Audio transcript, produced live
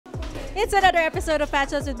It's another episode of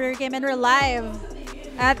Patches with Burger Kim, and we're live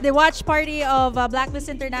at the watch party of Blacklist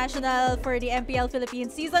International for the MPL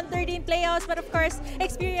Philippines Season 13 playoffs. But of course,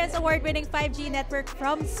 experience award-winning 5G network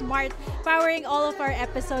from Smart, powering all of our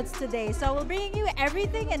episodes today. So we'll bring you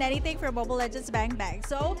everything and anything from Mobile Legends Bang Bang.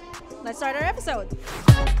 So let's start our episode.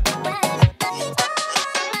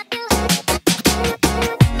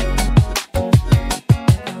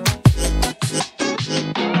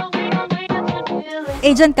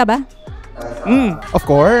 Agent ka ba? Of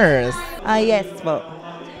course. Yes po.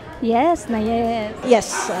 Yes na yes. Yes.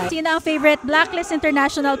 Sino ang favorite Blacklist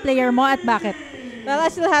International player mo at bakit? Well, I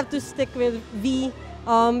still have to stick with V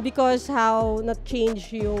because how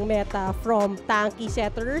na-change yung meta from tanky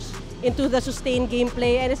setters into the sustained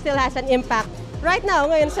gameplay, and it still has an impact. Right now,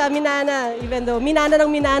 ngayon sa Minana, even though Minana ng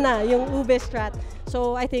Minana, yung Ube strat.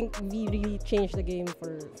 So I think V really changed the game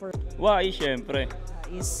for Why, syempre.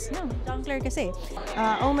 Is jungler kasi.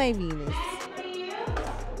 Oh my Venus.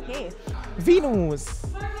 Okay. Venus.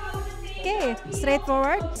 Okay,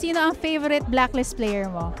 straightforward. Sino ang favorite Blacklist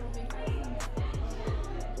player mo?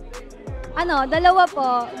 Dalawa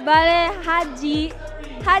po. Bale, Haji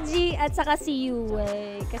at saka si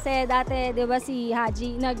Yue. Kasi dati, di ba si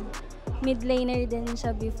Haji, mid laner din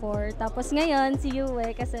siya before. Tapos ngayon, si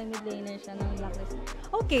Yue kasi mid laner siya ng Blacklist.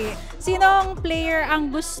 Okay. Sinong player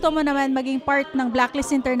ang gusto mo naman maging part ng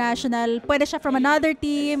Blacklist International? Pwede siya from another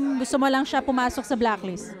team? Gusto mo lang siya pumasok sa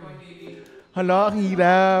Blacklist? Hala, ang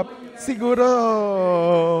hirap. Siguro.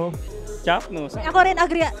 Chakno. Ako rin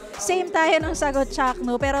agree. Same tayo ng sagot,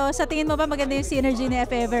 Chakno. Pero sa tingin mo ba maganda yung synergy ni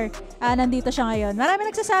if ever nandito siya ngayon?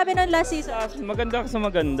 Marami nagsasabi noon last season. Maganda sa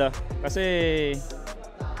maganda. Kasi,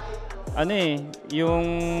 yung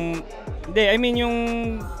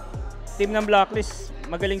team ng Blacklist,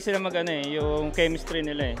 magaling sila yung chemistry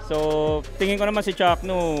nila eh. So, tingin ko naman si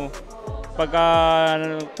Chakno, pagka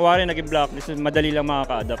kuwari naging Blacklist, madali lang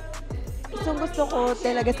makaka-adapt. Gusto ko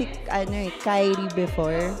talaga si Kyrie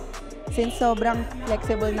before. Since sobrang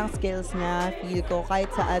flexible ng skills niya, feel ko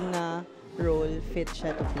kahit saan na role fit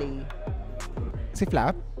siya to play. Si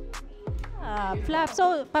Flap? Flap.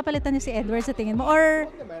 So, papalitan niya si Edward sa tingin mo? Or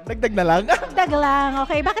Dagdag na lang? dagdag lang.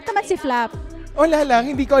 Okay. Bakit naman si Flap? Wala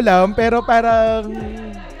lang, hindi ko alam. Pero parang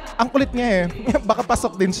ang kulit niya eh. Baka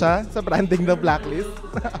pasok din siya sa branding ng Blacklist.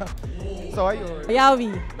 So, ayun.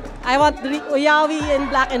 Yawi. I want Yawi in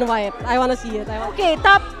black and white. I want to see it. Okay,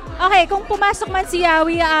 top. Okay, kung pumasok man si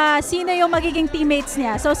Yawi, sino yung magiging teammates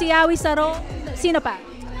niya? So, si Yawi Saro, sino pa?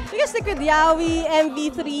 We can stick with Yawi,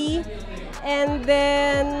 MV3, and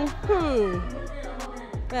then,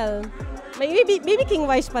 well, maybe King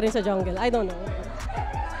Wise pa rin sa jungle. I don't know.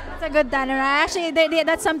 That's a good dynamic. Actually,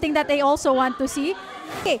 that's something that they also want to see.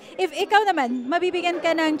 Okay, if ikaw naman, mabibigyan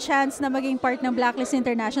ka ng chance na maging part ng Blacklist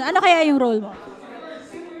International, ano kaya yung role mo?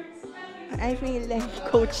 I feel like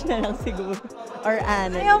coach na lang siguro. Or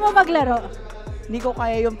ano. Ayaw mo maglaro? Hindi ko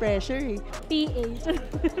kaya yung pressure eh. PA.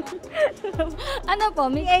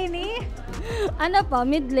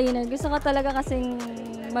 Mid laner. Gusto ko talaga kasing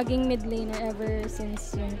maging mid laner ever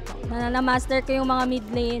since yun po. Na-master ko yung mga mid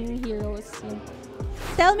lane heroes. Yun.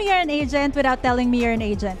 Tell me you're an agent without telling me you're an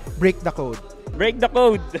agent. Break the code. Break the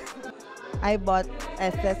code! I bought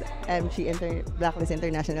SSMG Blacklist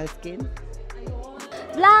International skin.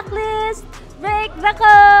 Blacklist! Break the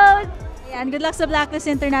code! And good luck sa Blacklist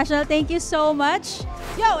International. Thank you so much.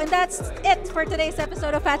 Yo, and that's it for today's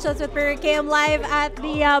episode of Patches with Burger Kim live at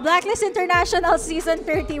the Blacklist International Season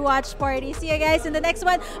 30 watch party. See you guys in the next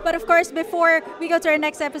one. But of course, before we go to our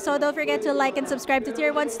next episode, don't forget to like and subscribe to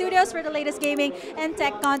Tier 1 Studios for the latest gaming and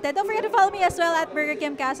tech content. Don't forget to follow me as well at Burger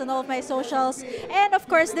Kim Cast on all of my socials. And of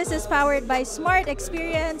course, this is powered by Smart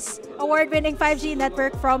Experience, award-winning 5G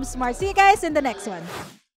network from Smart. See you guys in the next one.